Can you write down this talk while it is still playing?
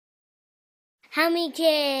Hammy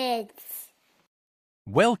kids!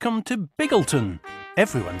 Welcome to Biggleton.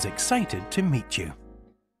 Everyone's excited to meet you.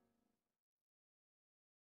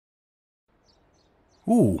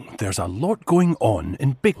 Oh, there's a lot going on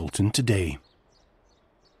in Biggleton today.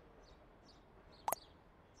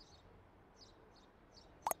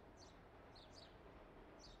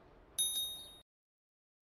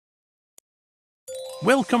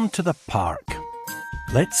 Welcome to the park.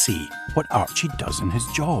 Let's see what Archie does in his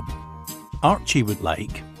job. Archie would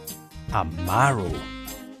like a marrow.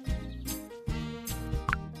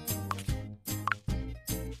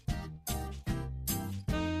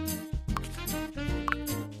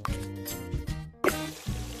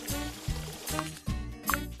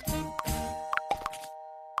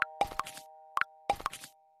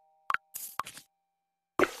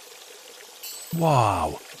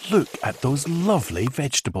 Wow, look at those lovely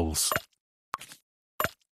vegetables.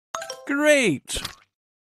 Great!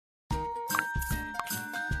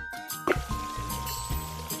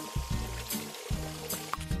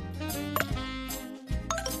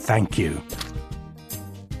 Thank you.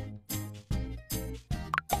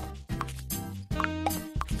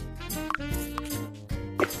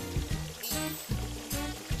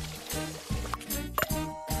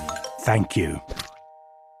 Thank you.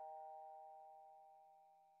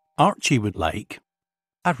 Archie would like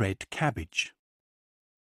a red cabbage.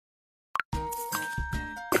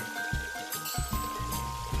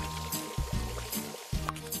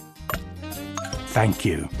 Thank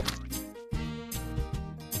you.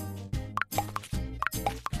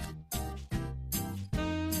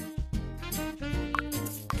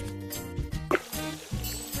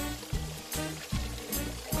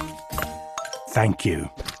 Thank you.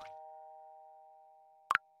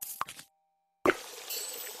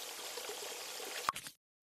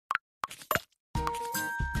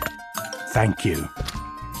 Thank you.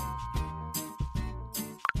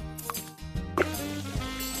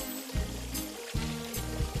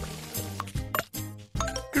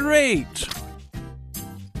 Great!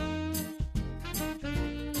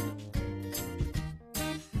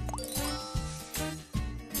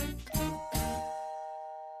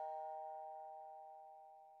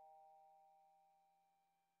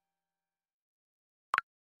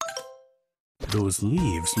 Those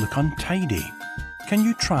leaves look untidy. Can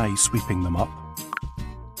you try sweeping them up?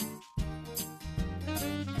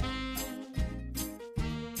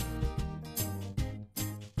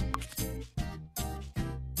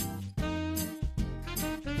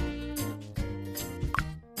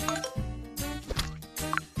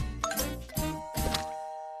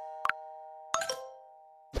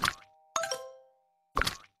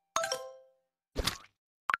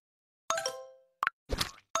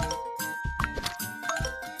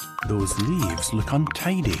 Those leaves look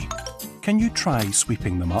untidy. Can you try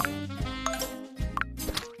sweeping them up?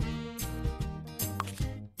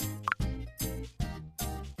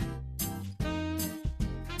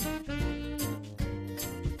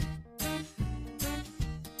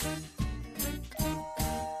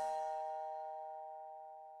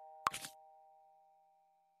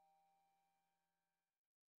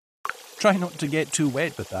 Try not to get too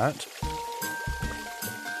wet with that.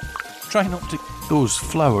 Try not to... Those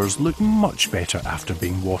flowers look much better after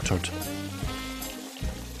being watered.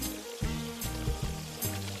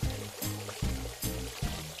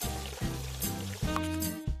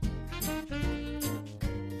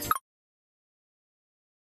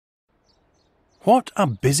 What a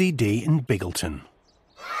busy day in Biggleton.